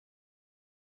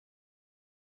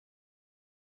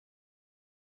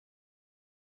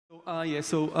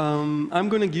I'm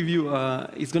going to give you,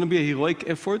 it's going to be a heroic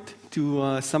effort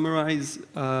to summarize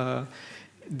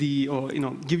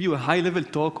give you a high-level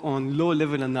talk on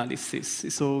low-level analysis.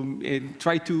 So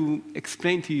try to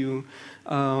explain to you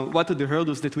what are the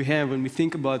hurdles that we have when we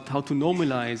think about how to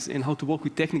normalize and how to work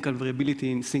with technical variability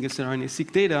in single-cell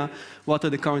RNA-seq data, what are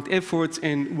the current efforts,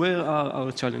 and where are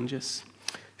our challenges.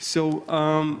 So,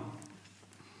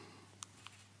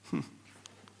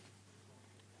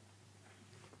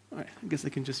 all right, I guess I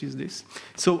can just use this.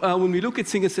 So when we look at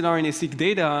single-cell RNA-seq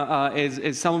data,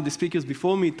 as some of the speakers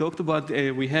before me talked about,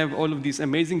 we have all of this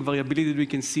amazing variability that we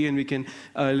can see, and we can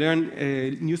learn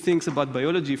new things about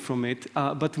biology from it.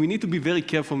 But we need to be very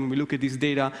careful when we look at this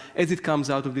data as it comes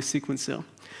out of the sequencer.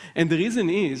 And the reason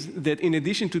is that in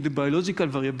addition to the biological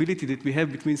variability that we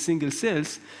have between single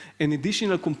cells, an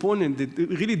additional component that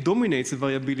really dominates the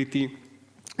variability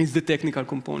is the technical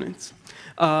components.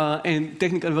 And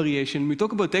technical variation. When we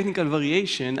talk about technical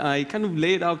variation, I kind of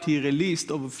laid out here a list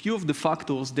of a few of the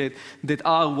factors that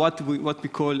are what we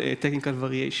call a technical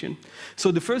variation.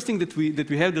 So the first thing that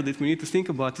we have there that we need to think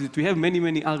about is that we have many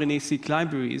RNA-seq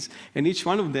libraries, and each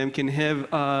one of them can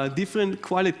have different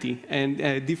quality and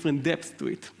different depth to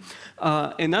it.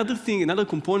 Another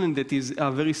component that is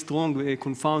very strong,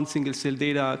 confound single-cell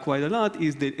data quite a lot,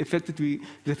 is the fact that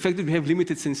we have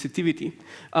limited sensitivity.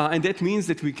 And that means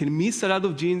that we can miss a lot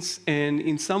of genes, and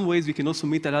in some ways we can also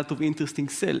meet a lot of interesting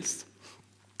cells.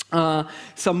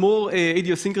 Some more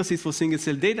idiosyncrasies for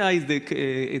single-cell data is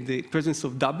the presence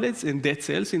of doublets and dead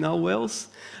cells in our wells,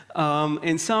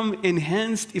 and some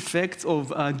enhanced effects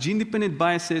of gene-dependent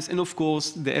biases, and of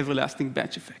course, the everlasting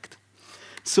batch effect.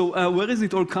 So where is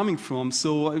it all coming from?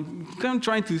 So I'm kind of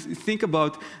trying to think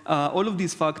about all of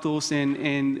these factors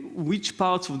and which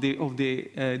parts of the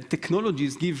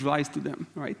technologies give rise to them,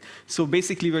 right? So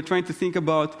basically, we're trying to think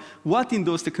about what in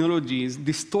those technologies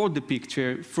distort the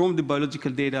picture from the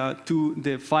biological data to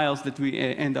the files that we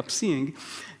end up seeing.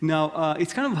 Now,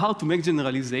 it's kind of hard to make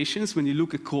generalizations when you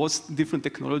look across different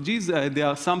technologies. There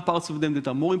are some parts of them that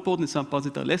are more important, some parts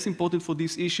that are less important for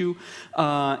this issue,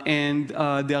 and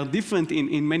they are different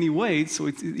in many ways, so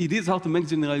it is hard to make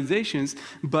generalizations,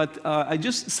 but I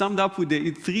just summed up with the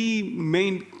three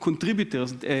main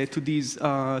contributors to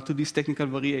these technical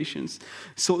variations.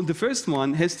 So the first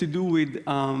one has to do with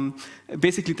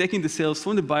basically taking the cells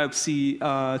from the biopsy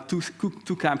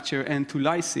to capture and to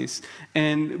lysis,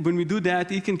 and when we do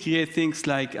that, it can create things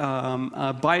like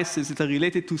biases that are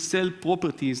related to cell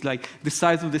properties, like the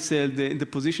size of the cell, the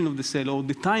position of the cell, or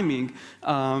the timing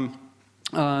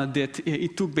that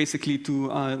it took basically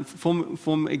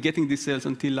from getting the cells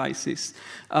until lysis.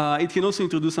 It can also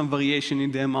introduce some variation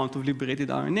in the amount of liberated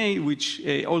RNA, which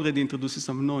already introduces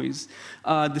some noise.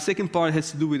 The second part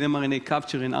has to do with mRNA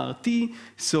capture and RT.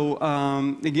 So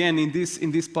again, in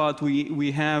this part,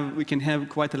 we can have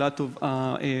quite a lot of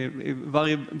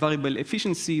variable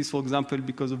efficiencies, for example,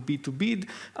 because of bead to bead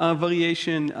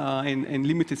variation and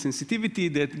limited sensitivity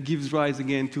that gives rise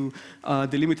again to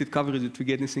the limited coverage that we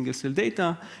get in single cell data.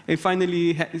 And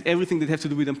finally, everything that has to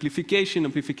do with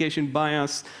amplification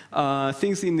bias,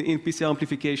 things in PCR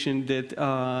amplification that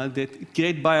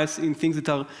create bias in things that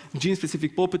are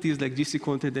gene-specific properties like GC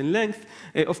content and length.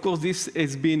 Of course, this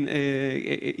is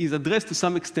addressed to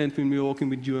some extent when we're working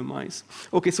with UMIs.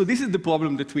 Okay, so this is the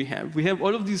problem that we have. We have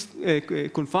all of these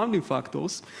confounding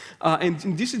factors,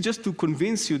 and this is just to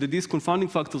convince you that these confounding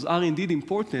factors are indeed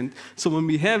important. So when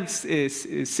we have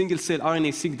single-cell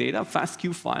RNA-seq data,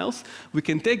 FASTQ files, we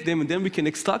can take them and then we can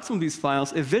extract from these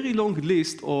files a very long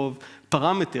list of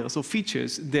parameters or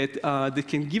features that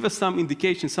can give us some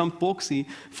indication, some proxy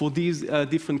for these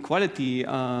different quality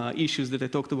issues that I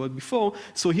talked about before.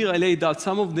 So here I laid out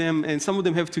some of them, and some of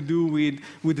them have to do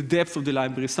with the depth of the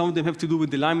library. Some of them have to do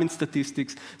with alignment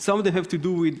statistics. Some of them have to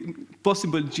do with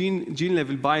possible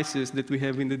gene-level biases that we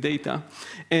have in the data.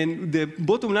 And the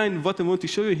bottom line, what I want to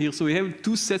show you here, so we have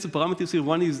two sets of parameters here.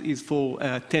 One is for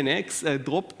 10x,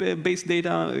 drop-based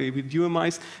data with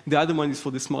UMIs. The other one is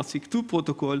for the SMART-seq2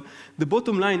 protocol. The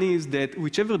bottom line is that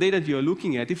whichever data you're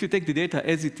looking at, if you take the data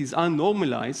as it is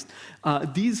unnormalized,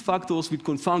 these factors will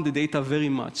confound the data very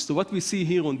much. So what we see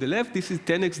here on the left, this is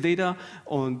 10x data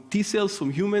on T cells from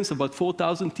humans, about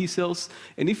 4,000 T cells.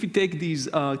 And if we take these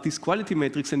quality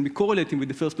metrics and we correlate them with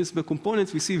the first principal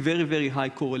components, we see very high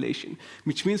correlation,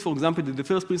 which means, for example, that the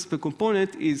first principal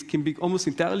component can be almost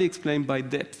entirely explained by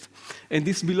depth. And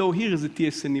this below here is a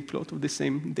TSNE plot of the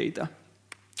same data.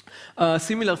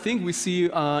 Similar thing we see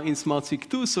in SMART-seq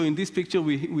 2. So in this picture,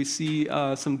 we see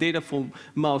some data from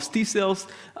mouse T cells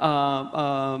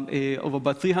of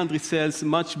about 300 cells,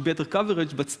 much better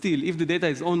coverage, but still, if the data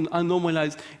is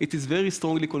unnormalized, it is very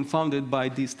strongly confounded by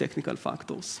these technical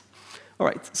factors. All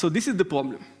right, so this is the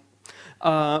problem.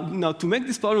 Now, to make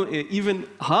this problem even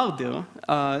harder,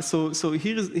 so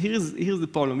here's the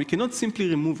problem. We cannot simply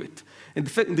remove it. And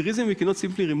the reason we cannot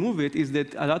simply remove it is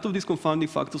that a lot of these confounding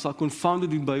factors are confounded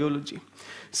with biology.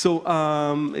 So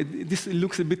this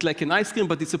looks a bit like an ice cream,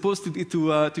 but it's supposed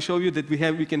to show you that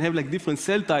we can have like different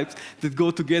cell types that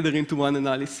go together into one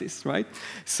analysis, right?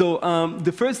 So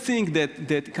the first thing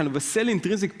that kind of a cell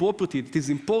intrinsic property that is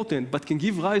important but can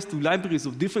give rise to libraries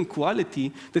of different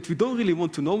quality that we don't really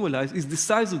want to normalize is the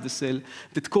size of the cell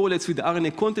that correlates with the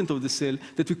RNA content of the cell,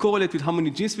 that we correlate with how many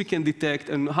genes we can detect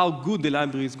and how good the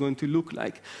library is going to look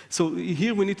like. So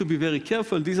here we need to be very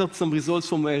careful. These are some results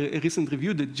from a recent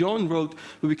review that John wrote,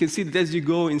 where we can see that as you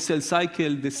go in cell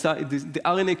cycle, the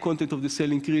RNA content of the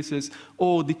cell increases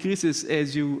or decreases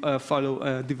as you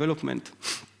follow development.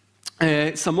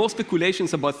 Some more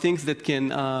speculations about things that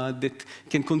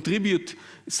can contribute,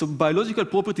 so biological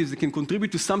properties that can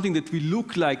contribute to something that will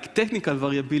look like technical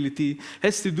variability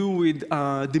has to do with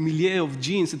the milieu of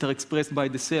genes that are expressed by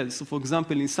the cells. So for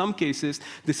example, in some cases,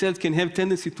 the cells can have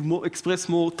tendency to express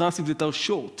more transcripts that are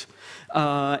short.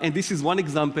 And this is one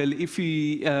example. If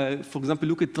we, for example,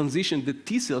 look at transition that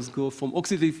T cells go from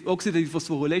oxidative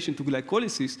phosphorylation to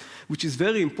glycolysis, which is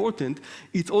very important,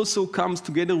 it also comes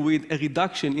together with a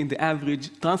reduction in the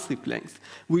average transcript length,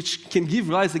 which can give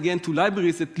rise again to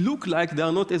libraries that look like they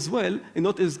are not as well and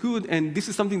not as good, and this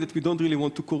is something that we don't really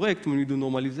want to correct when we do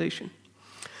normalization.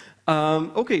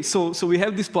 Okay, so we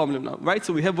have this problem now, right?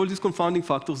 So we have all these confounding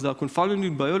factors that are confounded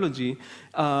with biology,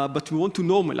 but we want to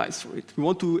normalize for it. We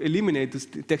want to eliminate these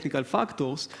technical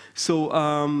factors. So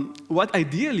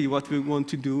ideally what we want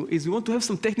to do is we want to have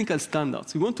some technical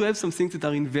standards. We want to have some things that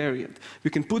are invariant. We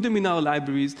can put them in our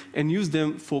libraries and use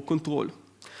them for control.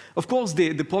 Of course,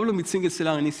 the problem with single-cell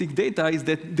RNA-seq data is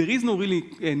that there is no really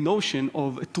a notion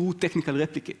of a true technical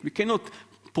replicate. We cannot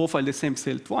profile the same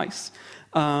cell twice.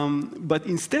 But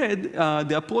instead,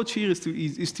 the approach here is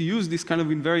to use these kind of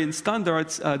invariant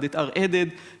standards that are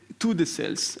added to the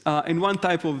cells. And one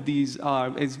type of these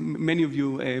are, as many of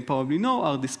you probably know,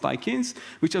 are the spike-ins,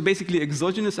 which are basically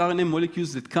exogenous RNA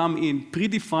molecules that come in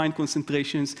predefined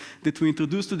concentrations that we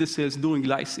introduce to the cells during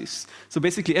lysis. So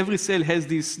basically, every cell has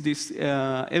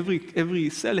every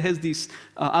cell has these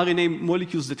RNA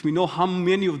molecules that we know how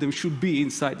many of them should be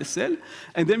inside the cell,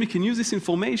 and then we can use this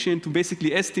information to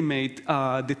basically estimate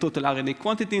the total RNA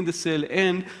quantity in the cell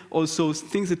and also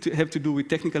things that have to do with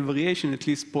technical variation, at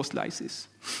least post-lysis.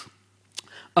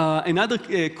 Another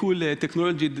cool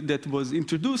technology that was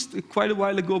introduced quite a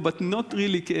while ago, but not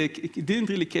really, it didn't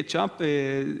really catch up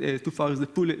too far as the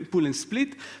pull and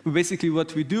split. But basically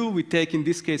what we do, we take, in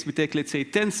this case, we take, let's say,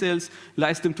 10 cells,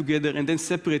 lyse them together, and then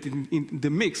separate it in the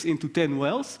mix into 10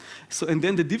 wells. So, and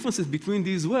then the differences between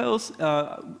these wells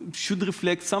should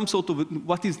reflect some sort of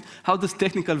how does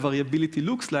technical variability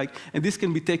looks like, and this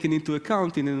can be taken into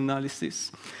account in an analysis.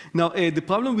 Now, the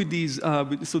problem with these,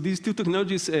 so these two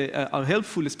technologies are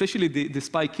helpful, especially the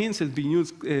spike-ins has been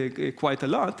used quite a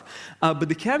lot. But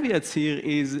the caveats here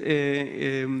is,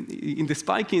 in the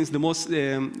spike-ins, the most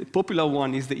popular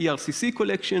one is the ERCC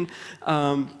collection.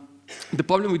 The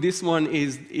problem with this one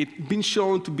is it's been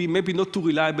shown to be maybe not too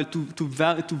reliable to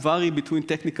vary between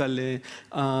technical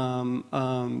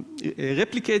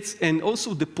replicates, and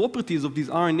also the properties of these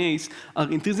RNAs are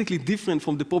intrinsically different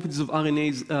from the properties of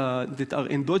RNAs that are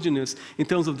endogenous in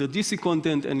terms of their GC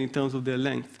content and in terms of their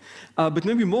length. But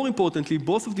maybe more importantly,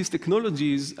 both of these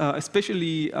technologies,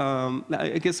 especially,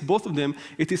 I guess both of them,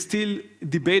 it is still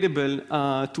debatable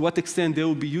to what extent they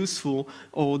will be useful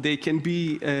or they can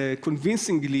be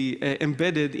convincingly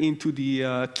embedded into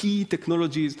the key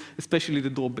technologies, especially the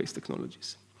drop-based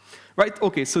technologies. Right?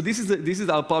 Okay. So this is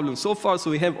our problem so far.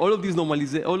 So we have all of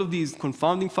these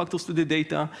confounding factors to the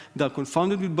data. They are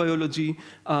confounded with biology,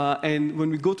 and when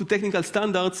we go to technical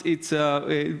standards,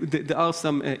 there are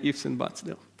some ifs and buts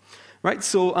there. Right,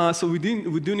 so we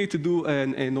do need to do a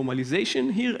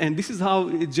normalization here, and this is how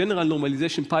a general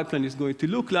normalization pipeline is going to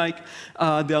look like.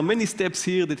 There are many steps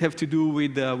here that have to do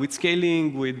with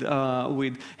scaling, with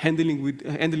handling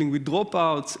with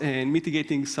dropouts, and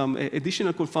mitigating some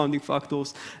additional confounding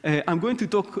factors. I'm going to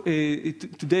talk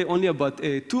today only about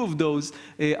two of those,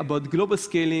 about global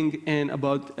scaling and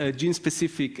about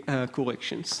gene-specific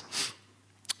corrections.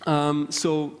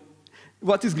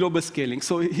 what is global scaling?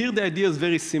 So here the idea is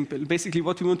very simple. Basically,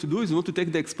 what we want to do is we want to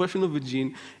take the expression of a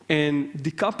gene and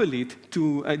decouple it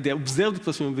to the observed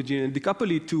expression of a gene and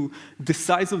decouple it to the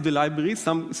size of the library,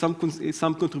 some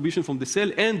contribution from the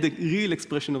cell, and the real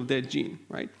expression of that gene,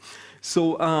 right?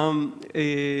 So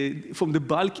from the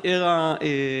bulk era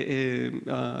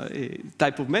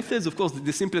type of methods, of course,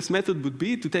 the simplest method would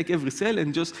be to take every cell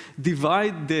and just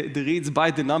divide the reads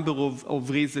by the number of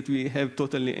reads that we have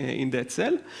totally in that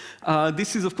cell.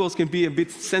 This is, of course, can be a bit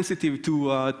sensitive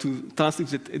to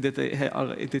transcripts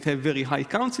that have very high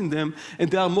counts in them,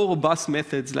 and there are more robust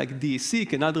methods like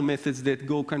DSeq and other methods that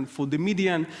go kind of for the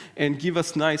median and give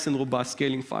us nice and robust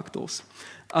scaling factors.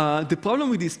 The problem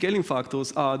with these scaling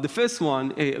factors, the first one,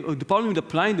 the problem with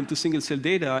applying them to single-cell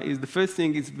data is the first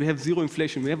thing is we have zero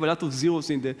inflation. We have a lot of zeros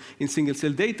in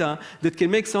single-cell data that can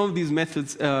make some of these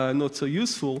methods not so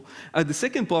useful. The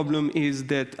second problem is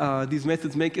that these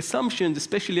methods make assumptions,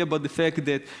 especially about the fact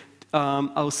that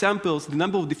our samples, the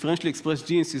number of differentially expressed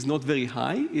genes is not very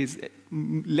high, is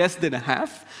less than a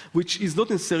half, which is not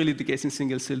necessarily the case in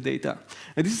single-cell data.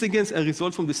 And this is, again, a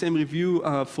result from the same review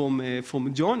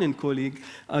from John and colleague,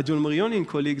 John Marioni and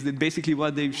colleagues, that basically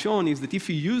what they've shown is that if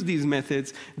you use these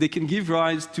methods, they can give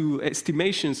rise to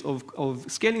estimations of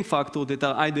scaling factors that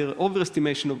are either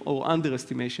overestimation or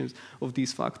underestimations of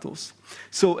these factors.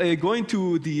 So going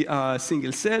to the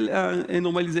single-cell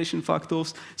normalization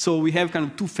factors, so we have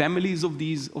kind of two families of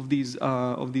these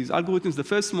algorithms. The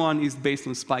first one is based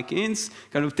on spike-ins,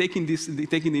 kind of taking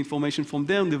the information from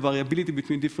them, the variability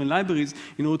between different libraries,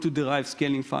 in order to derive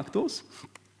scaling factors.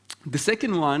 The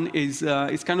second one is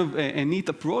kind of a neat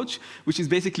approach, which is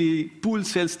basically pool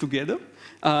cells together.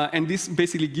 And this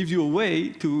basically gives you a way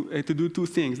to do two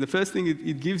things. The first thing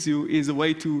it gives you is a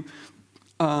way to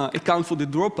account for the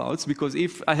dropouts, because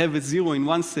if I have a 0 in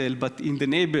one cell, but in the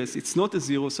neighbors it's not a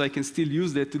 0, so I can still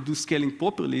use that to do scaling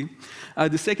properly.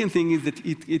 The second thing is that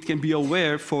it can be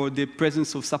aware for the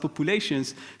presence of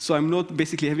subpopulations, so I'm not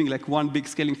basically having like one big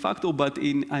scaling factor, but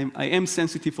I am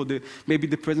sensitive for maybe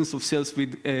the presence of cells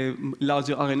with a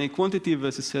larger RNA quantity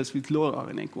versus cells with lower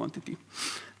RNA quantity.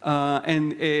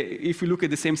 And if we look at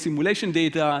the same simulation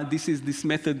data, this is this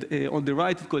method on the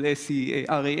right, it's called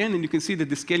scRNA, and you can see that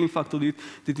the scaling factor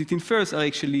that it infers are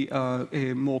actually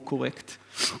more correct.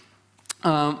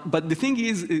 But the thing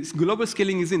is global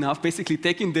scaling is enough, basically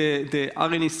taking the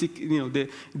RNA-seq,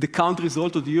 the count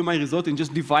result or the UMI result and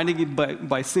just dividing it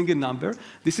by a single number.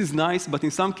 This is nice, but in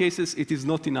some cases it is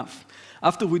not enough.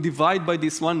 After we divide by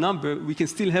this one number, we can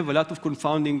still have a lot of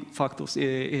confounding factors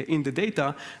in the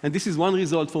data. And this is one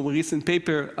result from a recent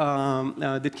paper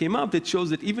that came up that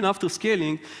shows that even after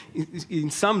scaling,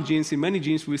 in some genes, in many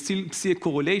genes, we still see a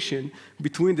correlation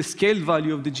between the scaled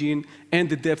value of the gene and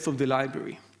the depth of the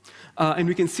library. And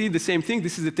we can see the same thing.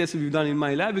 This is the test we've done in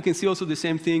my lab. We can see also the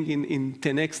same thing in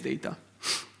 10x data.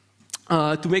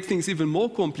 To make things even more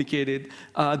complicated,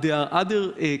 there are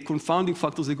other confounding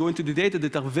factors that go into the data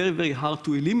that are very, very hard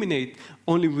to eliminate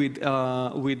only with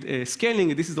scaling.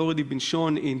 And this has already been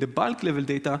shown in the bulk level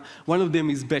data. One of them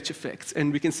is batch effects.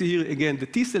 And we can see here, again, the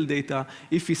T-cell data.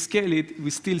 If we scale it, we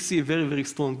still see a very, very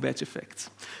strong batch effects.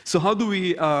 So how do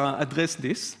we address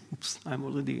this? Oops, I'm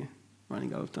already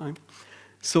running out of time.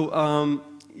 So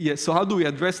yes, so how do we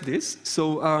address this?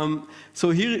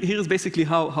 So here is basically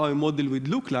how a model would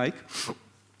look like.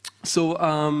 So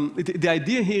the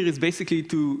idea here is basically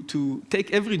to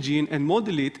take every gene and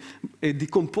model it,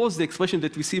 decompose the expression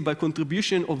that we see by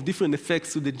contribution of different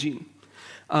effects to the gene.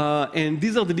 And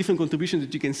these are the different contributions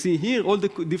that you can see here, all the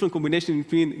different combinations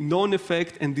between known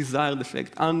effect and desired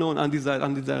effect, unknown, undesired,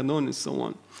 undesired, known, and so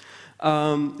on.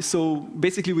 So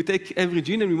basically, we take every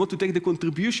gene and we want to take the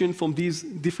contribution from these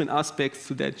different aspects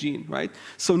to that gene, right?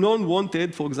 So known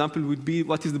wanted, for example, would be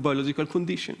what is the biological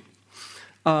condition.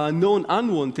 Known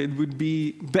unwanted would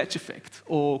be batch effect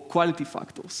or quality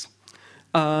factors.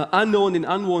 Unknown and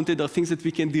unwanted are things that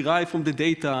we can derive from the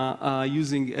data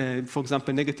using, for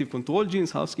example, negative control genes,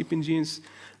 housekeeping genes.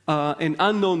 And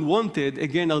unknown wanted,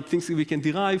 again, are things that we can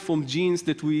derive from genes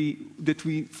that we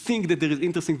think that there is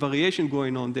interesting variation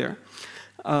going on there.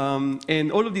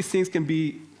 And all of these things can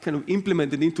be kind of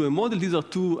implemented into a model. These are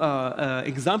two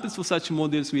examples for such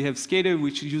models. We have Skater,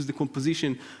 which uses the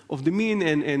composition of the mean,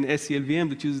 and SELVM,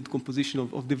 that uses the composition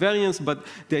of the variance. But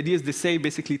the idea is they say,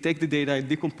 basically, take the data and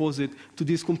decompose it to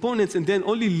these components, and then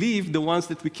only leave the ones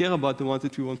that we care about, the ones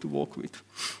that we want to work with.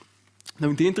 Now,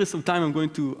 in the interest of time, I'm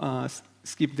going to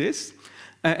skip this.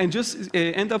 And just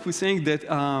end up with saying that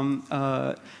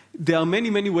there are many,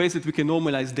 many ways that we can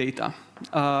normalize data.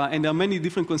 And there are many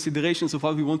different considerations of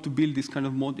how we want to build these kind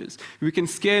of models. We can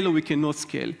scale or we cannot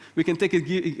scale. We can take a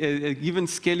given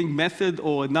scaling method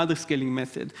or another scaling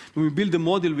method. When we build a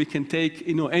model, we can take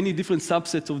any different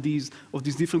subsets of these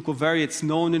different covariates,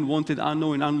 known and wanted,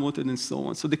 unknown and unwanted, and so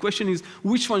on. So the question is,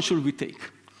 which one should we take?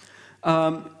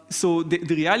 So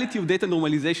the reality of data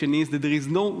normalization is that there is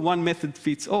no one method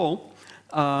fits all.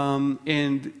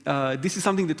 This is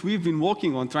something that we've been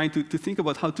working on, trying to think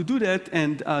about how to do that.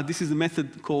 And this is a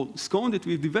method called scRNA that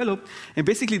we've developed. And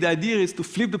basically, the idea is to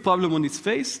flip the problem on its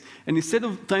face. And instead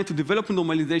of trying to develop a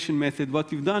normalization method, what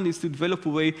we've done is to develop a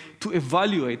way to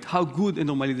evaluate how good a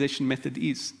normalization method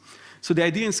is. So the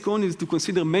idea in scRNA is to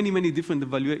consider many different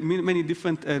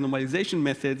normalization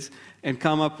methods and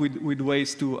come up with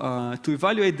ways to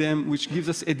evaluate them, which gives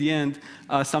us at the end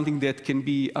something that can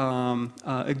be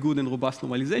a good and robust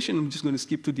normalization. I'm just going to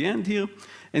skip to the end here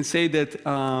and say that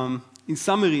in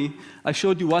summary, I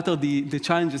showed you what are the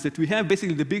challenges that we have.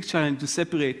 Basically, the big challenge to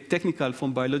separate technical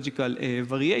from biological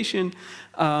variation.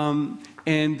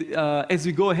 As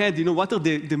we go ahead, what are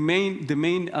the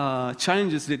main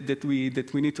challenges that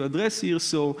we need to address here?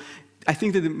 So I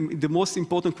think that the most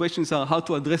important questions are how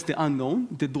to address the unknown,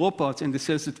 the dropouts and the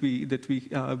cells that we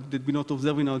not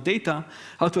observe in our data,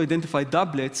 how to identify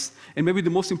doublets, and maybe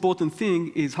the most important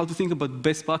thing is how to think about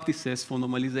best practices for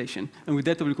normalization. And with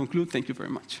that, I will conclude. Thank you very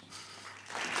much.